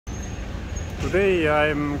Today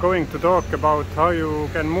I'm going to talk about how you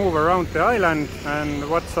can move around the island and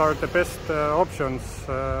what are the best options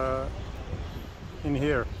in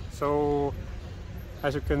here. So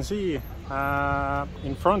as you can see,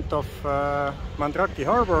 in front of Mandraki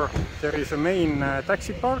harbor there is a main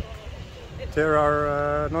taxi park. There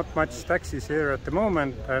are not much taxis here at the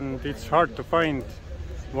moment and it's hard to find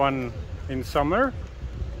one in summer.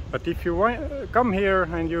 But if you come here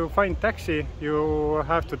and you find taxi, you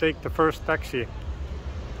have to take the first taxi.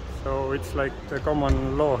 So it's like the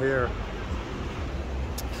common law here.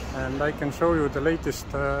 And I can show you the latest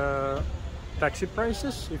taxi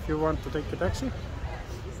prices if you want to take a taxi.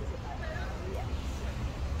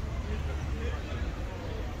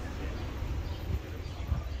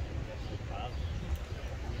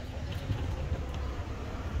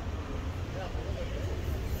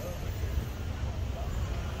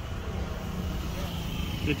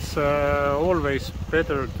 It's always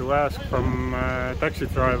better to ask from taxi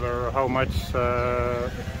driver how much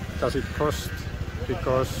does it cost,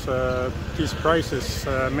 because these prices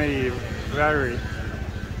may vary.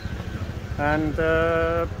 And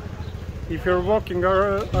if you're walking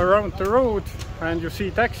around the road and you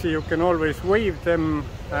see taxi, you can always wave them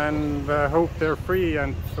and hope they're free,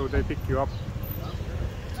 and so they pick you up.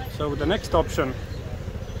 So the next option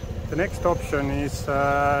is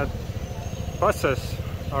buses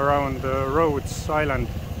around Rhodes Island.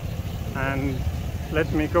 And let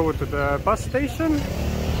me go to the bus station.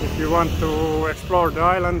 If you want to explore the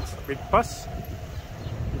island with bus,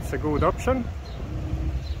 it's a good option.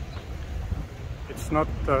 It's not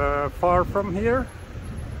far from here.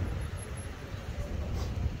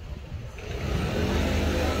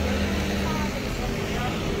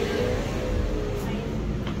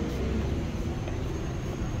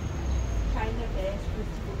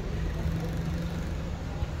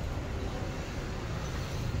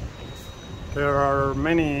 There are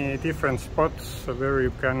many different spots where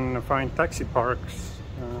you can find taxi parks,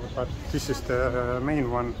 but this is the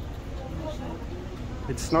main one.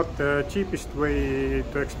 It's not the cheapest way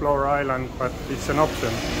to explore island, but it's an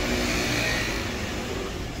option.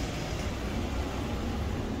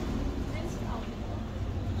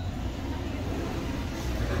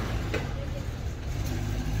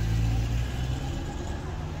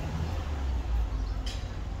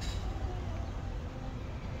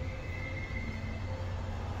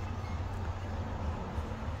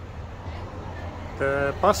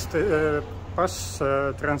 The bus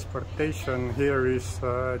transportation here is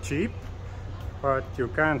cheap, but you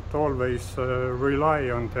can't always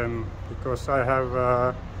rely on them, because I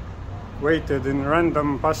have waited in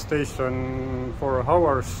random bus station for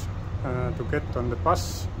hours to get on the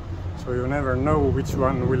bus, so you never know which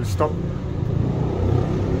one will stop.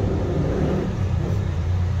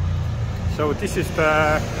 So this is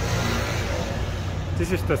the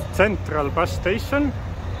central bus station.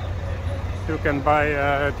 You can buy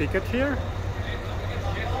a ticket here,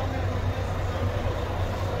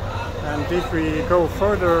 and if we go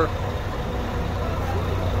further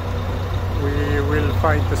we will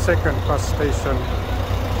find the second bus station,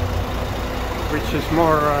 which is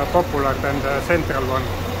more popular than the central one.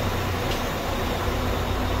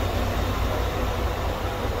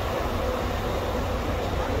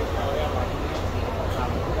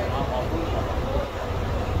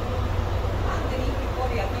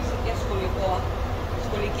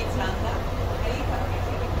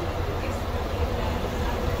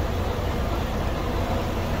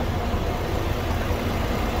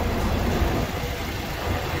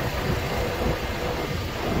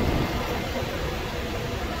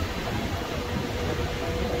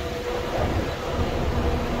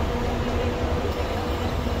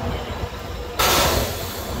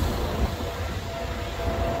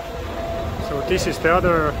 This is the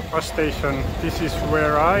other bus station. This is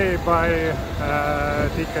where I buy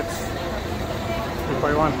tickets if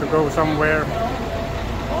I want to go somewhere.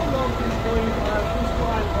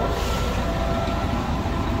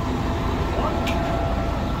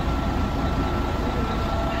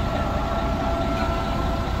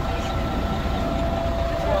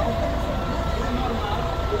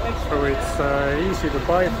 So it's easy to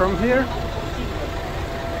buy from here.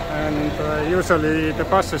 And usually the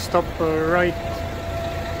buses stop right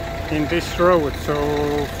in this road, so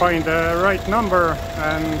find the right number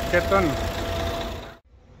and get on.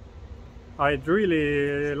 I'd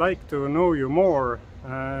really like to know you more,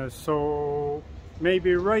 so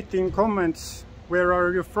maybe write in comments where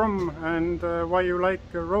are you from and why you like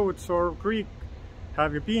Rhodes or Greek.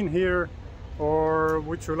 Have you been here or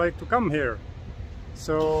would you like to come here?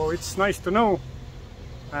 So it's nice to know,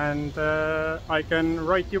 and I can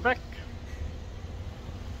write you back.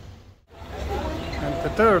 The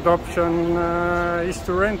third option is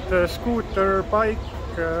to rent a scooter, bike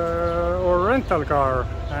or rental car,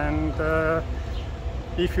 and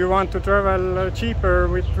if you want to travel cheaper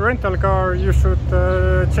with rental car, you should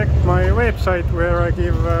check my website where I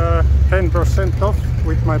give 10% off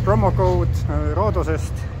with my promo code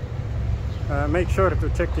Rhodosest. Make sure to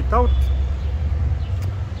check it out.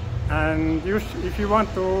 And if you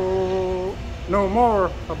want to know more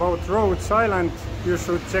about Rhodes Island, you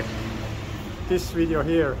should check this video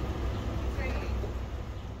here.